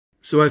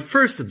So I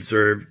first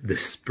observed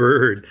this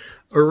bird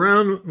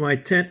around my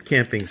tent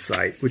camping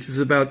site, which is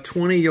about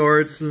 20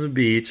 yards from the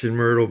beach in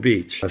Myrtle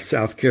Beach,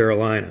 South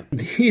Carolina.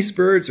 These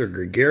birds are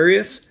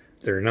gregarious,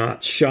 they're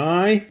not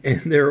shy, and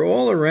they're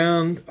all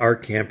around our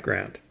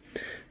campground.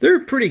 They're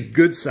a pretty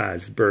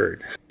good-sized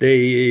bird.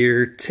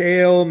 Their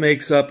tail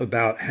makes up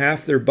about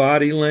half their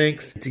body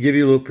length. To give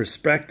you a little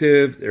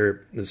perspective,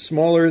 they're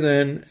smaller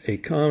than a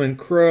common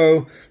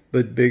crow,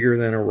 but bigger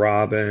than a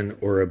robin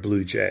or a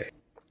blue jay.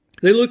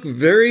 They look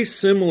very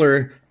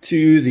similar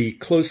to the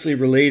closely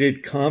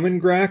related common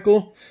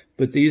grackle,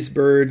 but these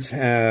birds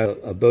have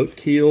a boat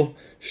keel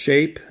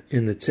shape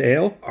in the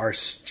tail, are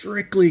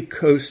strictly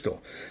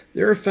coastal.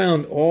 They're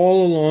found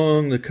all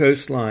along the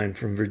coastline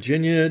from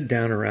Virginia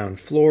down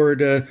around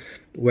Florida,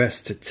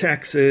 west to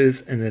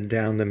Texas, and then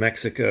down to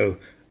Mexico.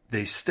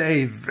 They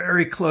stay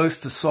very close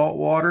to salt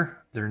water.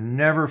 They're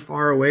never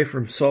far away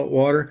from salt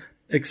water,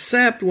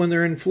 except when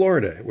they're in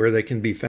Florida, where they can be found